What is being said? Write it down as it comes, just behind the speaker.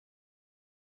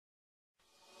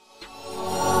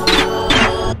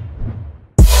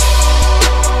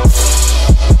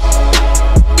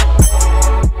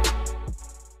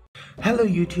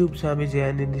YouTube, Sam is here,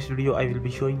 and in this video I will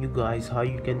be showing you guys how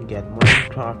you can get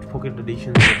Minecraft Pocket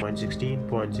Edition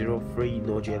 0.16.0 free,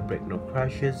 no jailbreak, no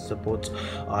crashes, supports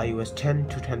iOS 10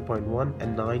 to 10.1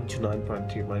 and 9 to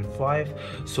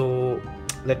 9.3.5. So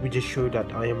let me just show you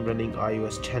that I am running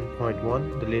iOS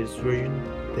 10.1, the latest version.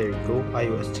 There you go,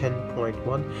 iOS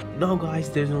 10.1. Now guys,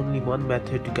 there's only one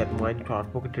method to get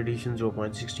Minecraft Pocket Edition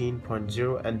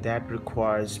 0.16.0, and that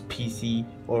requires PC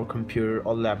or computer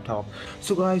or laptop.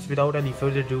 So guys, without any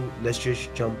further ado, let's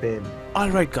just jump in.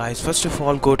 Alright guys, first of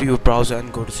all, go to your browser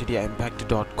and go to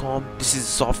cdImpact.com. This is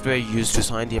software used to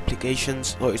sign the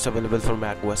applications, so it's available for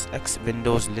Mac OS X,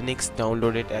 Windows, Linux.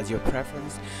 Download it as your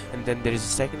preference. And then there is a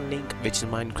second link, which is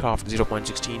Minecraft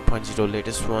 0.16.0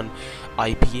 latest one,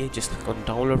 IPA. Just click on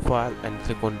download file and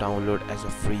click on download as a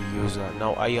free user.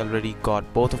 Now I already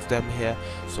got both of them here,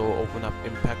 so open up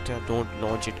Impactor. Don't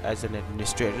launch it as an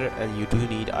administrator, and you do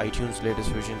need iTunes latest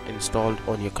version installed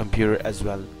on your computer as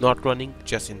well. Not running,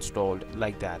 just installed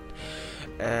like that.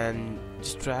 And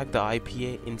just drag the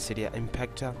IPA in Cydia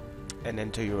Impactor and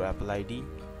enter your Apple ID.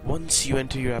 Once you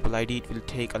enter your Apple ID, it will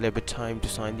take a little bit time to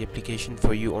sign the application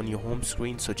for you on your home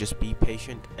screen, so just be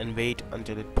patient and wait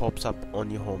until it pops up on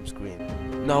your home screen.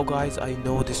 Now guys, I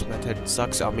know this method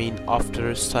sucks. I mean,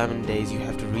 after 7 days you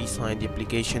have to re-sign the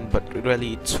application, but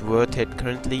really it's worth it.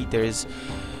 Currently there is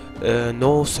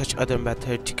no such other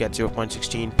method to get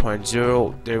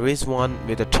 0.16.0. there is one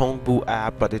with a Tongbu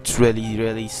app, but it's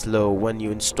really slow when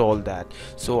you install that,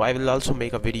 so I will also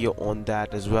make a video on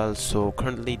that as well. So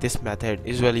currently this method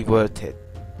is really worth it.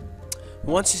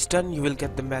 Once it's done, you will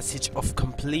get the message of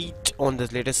complete on the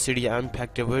latest Cydia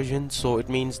Impactor version, so it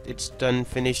means it's done,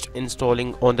 finished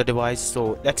installing on the device.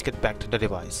 So let's get back to the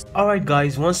device. Alright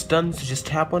guys, once done, so just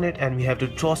tap on it, and we have to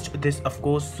trust this, of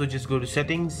course. So just go to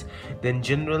settings, then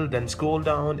general, then scroll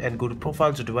down and go to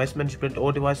profiles or device management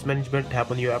or device management.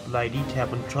 Tap on your Apple ID,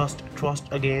 tap on trust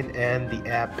again, and the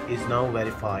app is now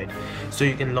verified, so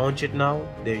you can launch it now.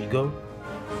 There you go.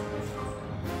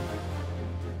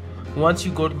 Once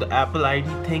you go to the Apple ID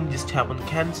thing, just tap on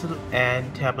cancel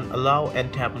and tap on allow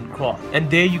and tap on cross, and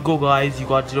there you go guys, you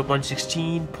got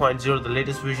 0.16.0, the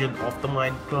latest version of the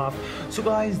Minecraft. So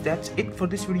guys, that's it for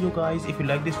this video guys. If you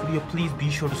like this video, please be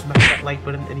sure to smash that like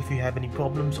button, and if you have any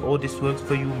problems or this works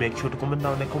for you, make sure to comment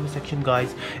down in the comment section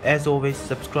guys. As always,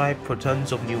 subscribe for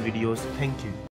tons of new videos. Thank you.